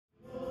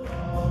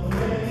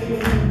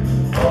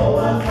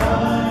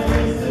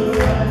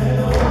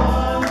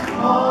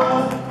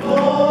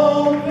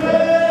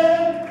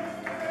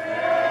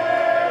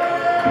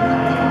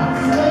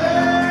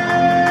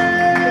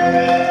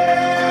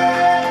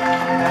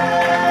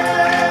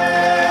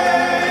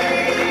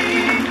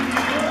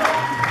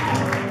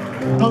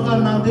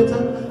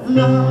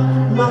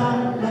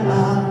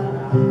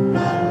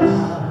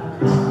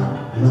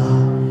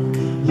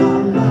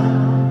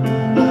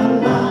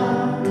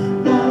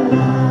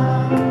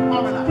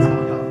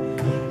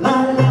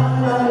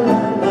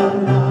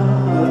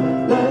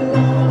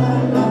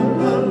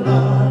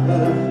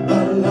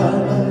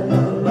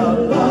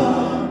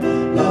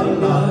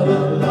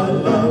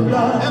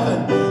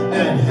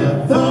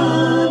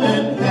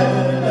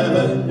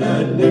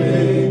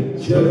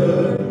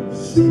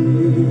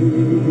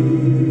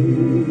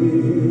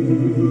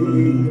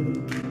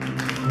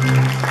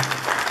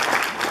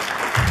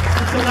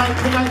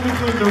Tonight we're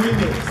doing the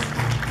remix.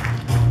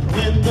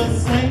 When the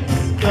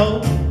saints go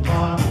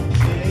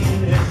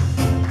marching,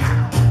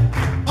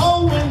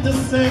 oh when the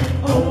saints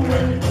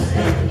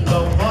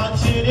go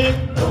marching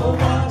in,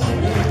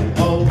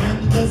 oh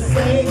when the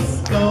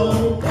saints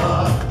go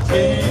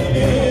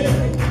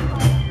marching,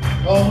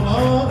 oh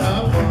Lord, I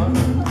want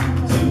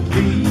to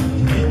be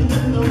in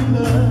the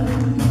number.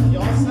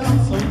 Y'all sound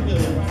so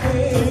good.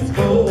 Saints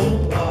go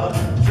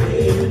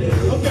marching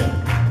in. Okay.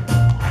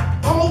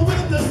 Oh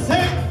when the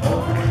saints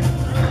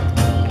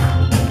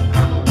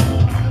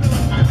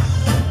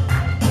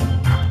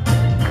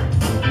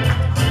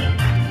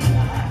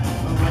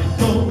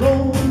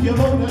you're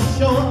gonna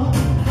show up.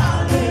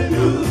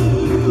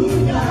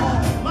 Hallelujah.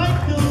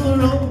 Michael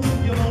Rowe,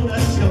 you're gonna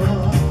show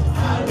up.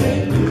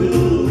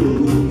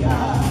 Hallelujah.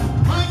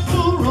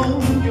 Michael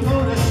Rowe, you're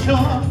gonna show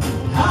up.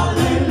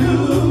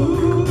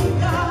 Hallelujah.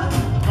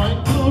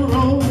 Michael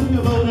Rowe,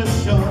 you're gonna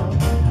show up.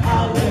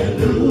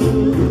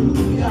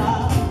 Hallelujah.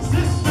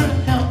 Sister,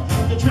 help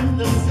to trim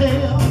the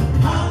sail.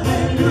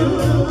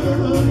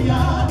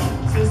 Hallelujah.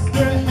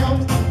 Sister, help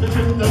to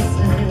trim the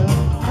sail.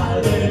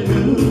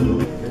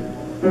 Hallelujah.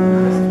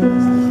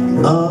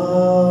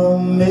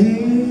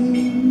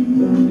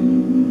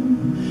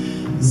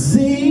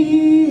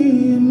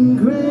 Amazing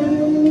grace,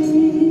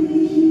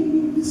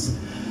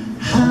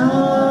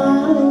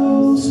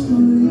 how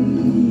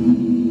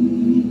sweet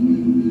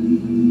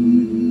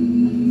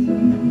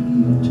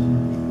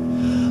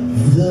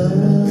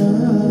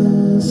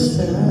the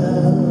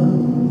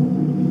sound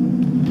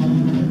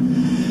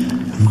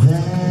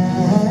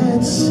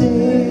that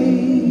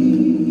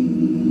saved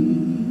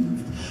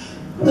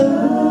a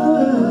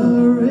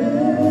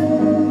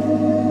wretch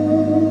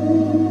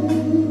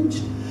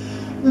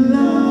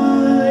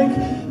like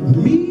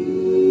me.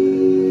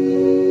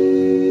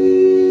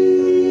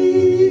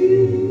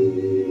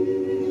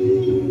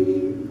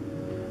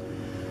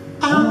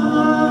 I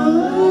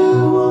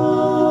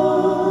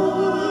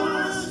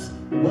was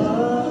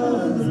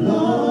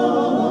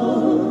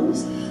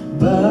lost,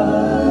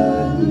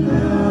 but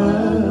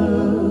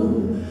now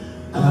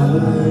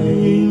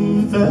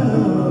I'm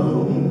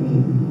found.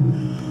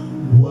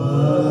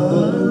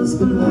 Was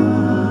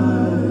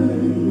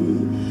blind,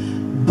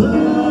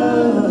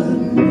 but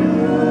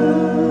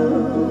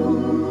now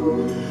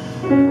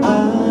I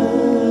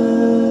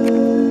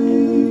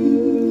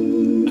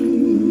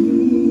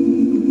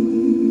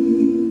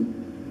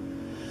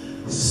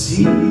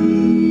see.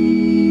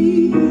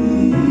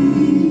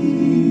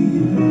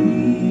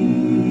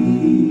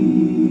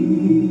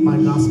 My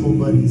gospel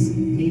buddies,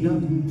 Nina.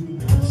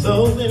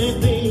 So many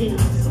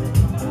things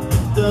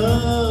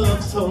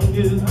love's on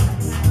you,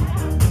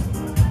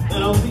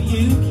 and only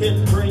you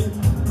can bring.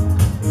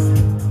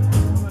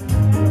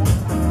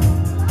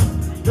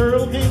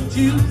 Girl, can't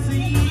you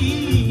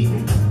see?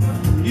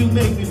 You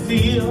make me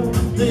feel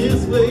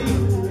this way.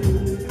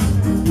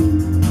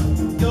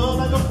 You're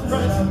like a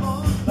fresh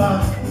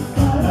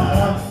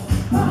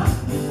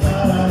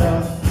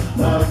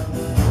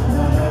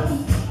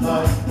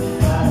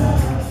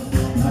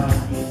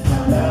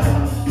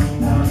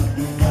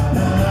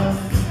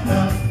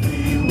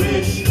We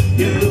wish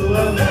you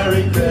a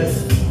Merry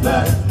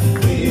Christmas.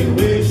 We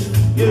wish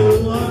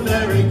you a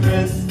Merry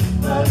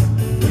Christmas.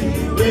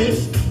 We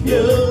wish you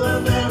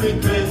a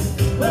Merry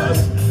Christmas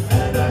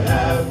and a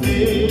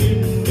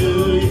Happy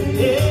New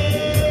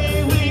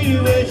Year.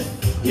 We wish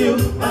you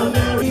a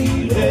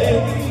Merry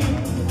Day.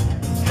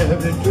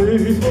 Happy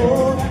day,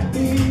 oh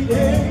happy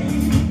day.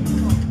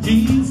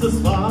 Jesus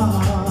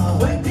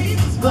was, when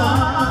Jesus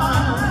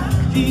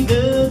was,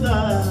 Jesus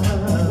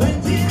was,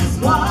 when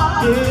Jesus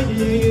was,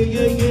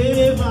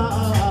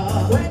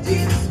 when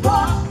Jesus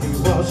was, He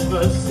washed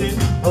my sin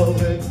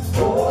away.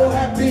 Oh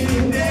happy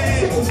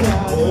day,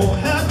 oh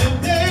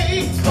happy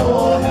day,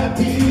 oh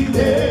happy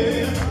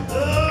day,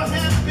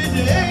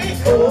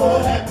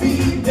 oh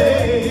happy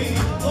day,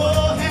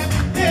 oh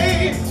happy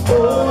day,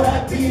 oh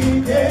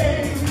happy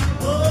day,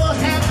 oh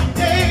happy day, oh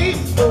happy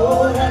day,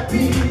 oh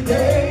happy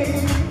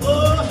day,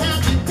 oh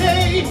happy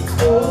day,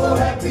 oh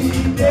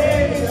happy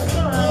day,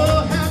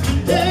 oh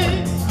happy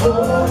day,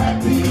 oh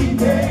happy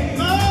day,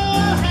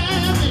 oh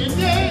happy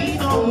day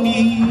on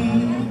me.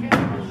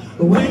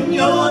 When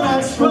you're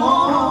not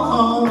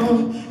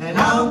strong, and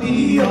I'll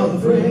be your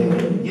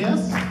friend.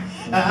 Yes,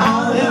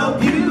 I'll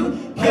help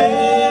you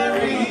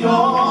carry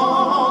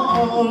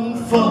on,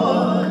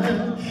 for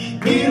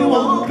it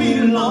won't be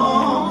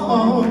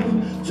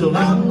long till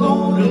I'm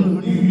gonna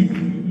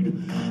need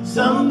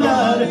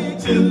somebody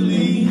to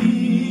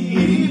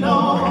lean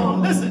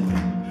on. Listen.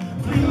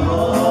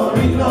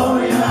 Glory,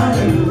 glory,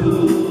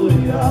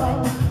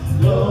 hallelujah.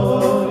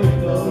 Glory,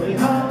 glory,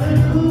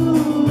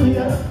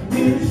 hallelujah.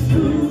 His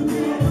truth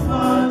is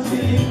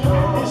marching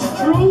on.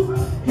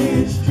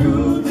 His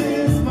truth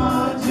is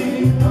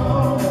marching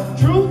on.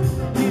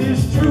 Truth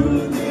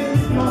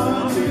is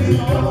marching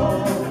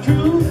on.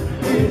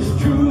 Truth is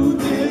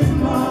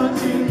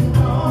marching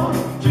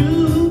on.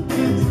 Truth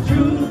is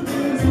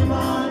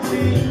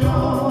marching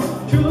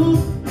on.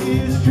 Truth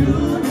is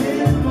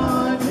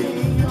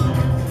marching on.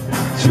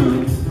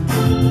 Truth,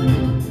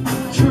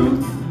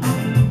 truth,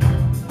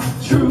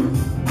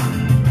 truth,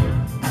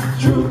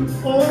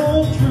 truth,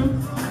 oh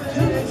truth.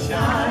 Let it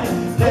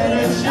shine,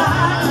 let it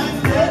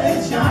shine, let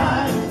it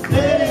shine,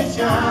 let it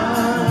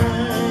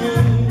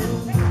shine.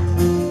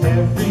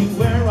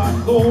 Everywhere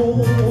I go,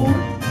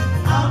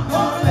 I'm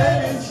gonna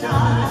let it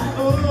shine.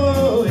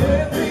 Oh,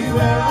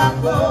 everywhere I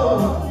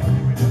go,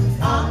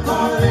 I'm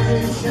gonna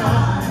let it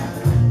shine.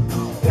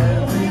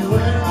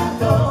 Everywhere I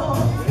go,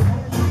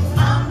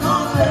 I'm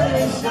gonna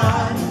let it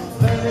shine.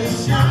 Let it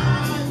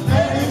shine,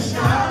 let it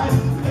shine.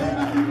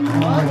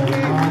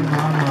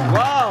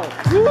 Wow!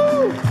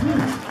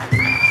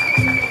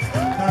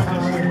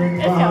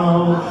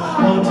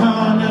 Oh,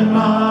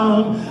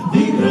 Tannenbaum,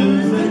 die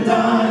grüne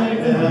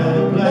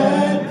deine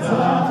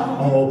Blätter.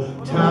 Oh,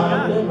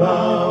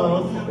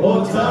 Tannenbaum,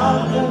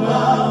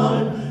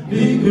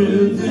 die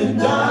grüne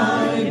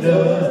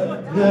deine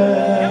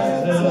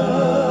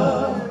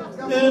Blätter.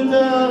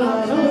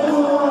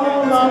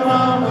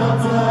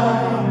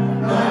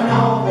 Dann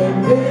auch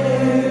im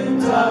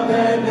Winter,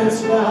 wenn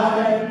es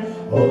schneit.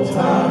 Oh,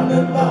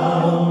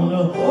 Tannenbaum,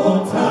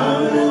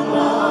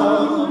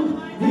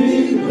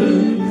 die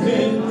grün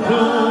sind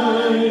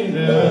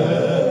deine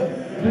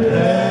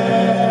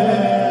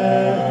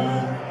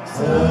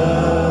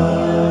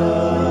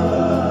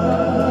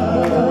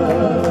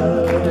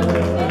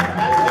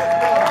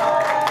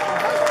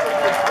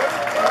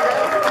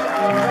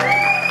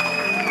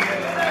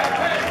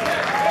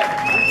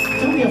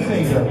Do me a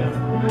favor.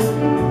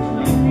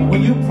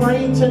 When you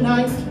pray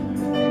tonight,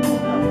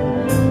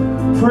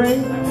 pray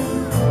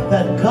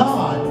that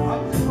God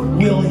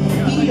will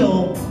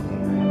heal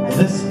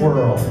this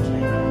world.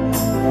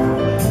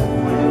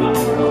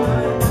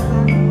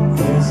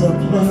 There's a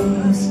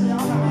place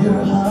in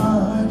your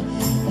heart,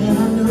 and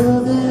I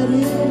know that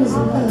it is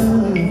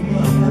love.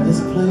 And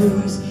this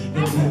place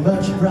can be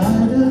much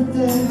brighter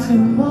than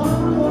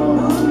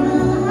tomorrow.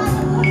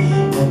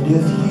 And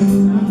if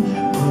you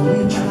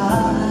really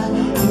try,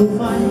 you'll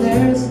find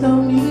there's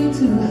no need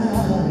to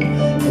hide.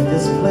 In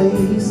this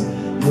place,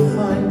 you'll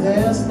find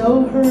there's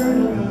no hurt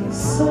or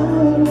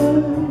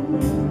sorrow.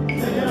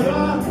 There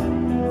are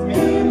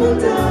people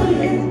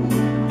dying.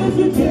 If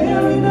you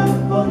care enough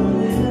for the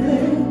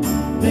living,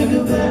 make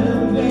a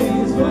better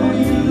place for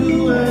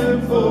you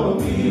and for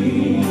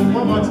me.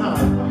 One more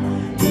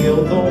time.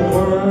 Heal the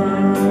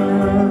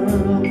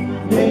world,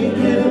 make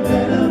it a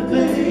better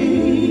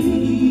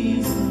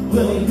place.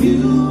 Will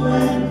you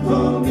and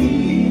for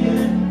me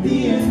and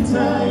the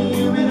entire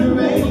human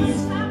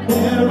race.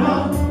 There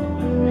are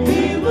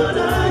people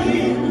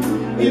dying.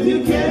 If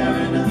you care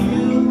enough,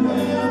 you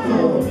and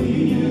for me.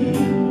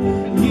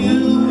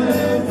 You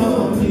and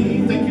for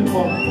me. Thank you,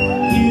 Paul.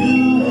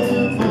 You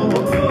and for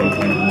me. You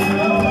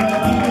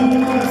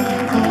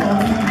and for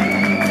me.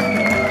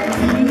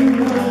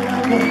 You and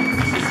for me.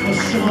 This is for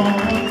Sean.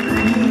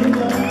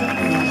 You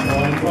and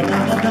Sean from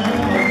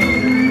Alabama.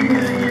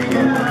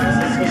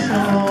 This is for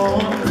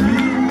Sean.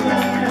 You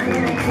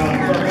and Sean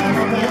from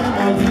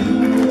Alabama.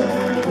 You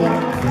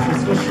and this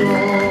is for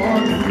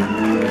Sean.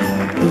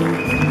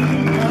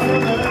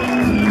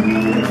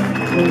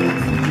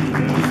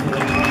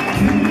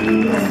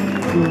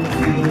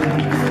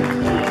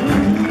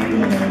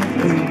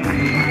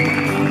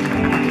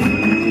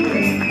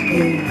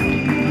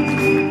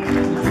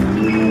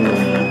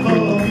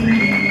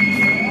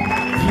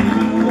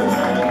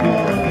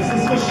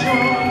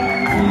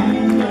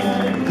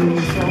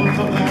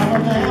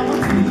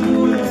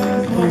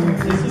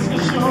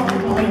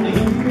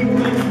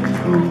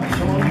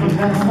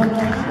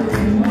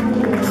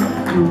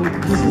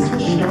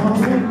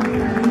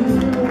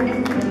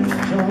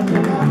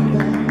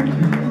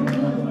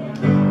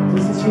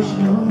 This is for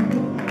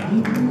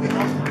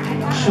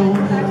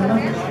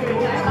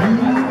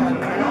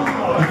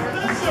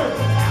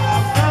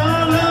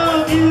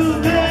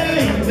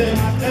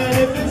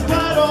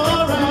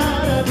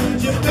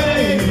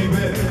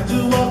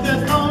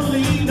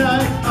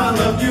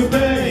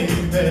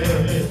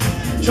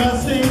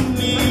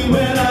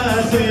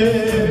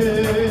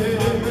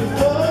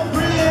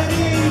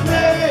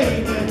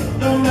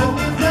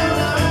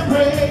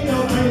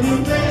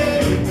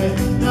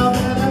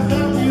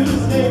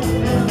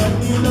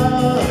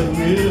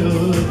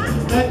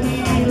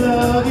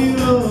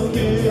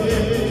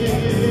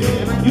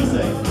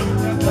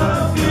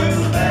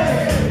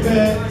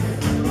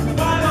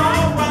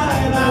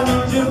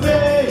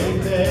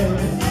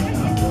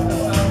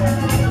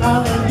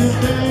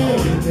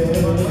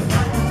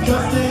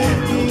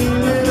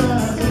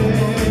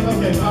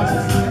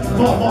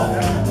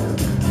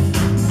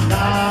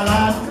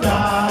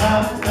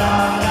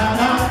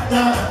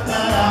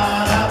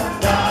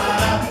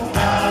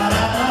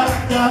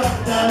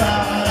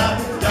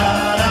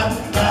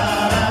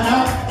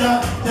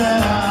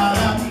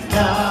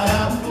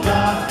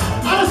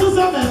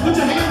Put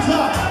your hands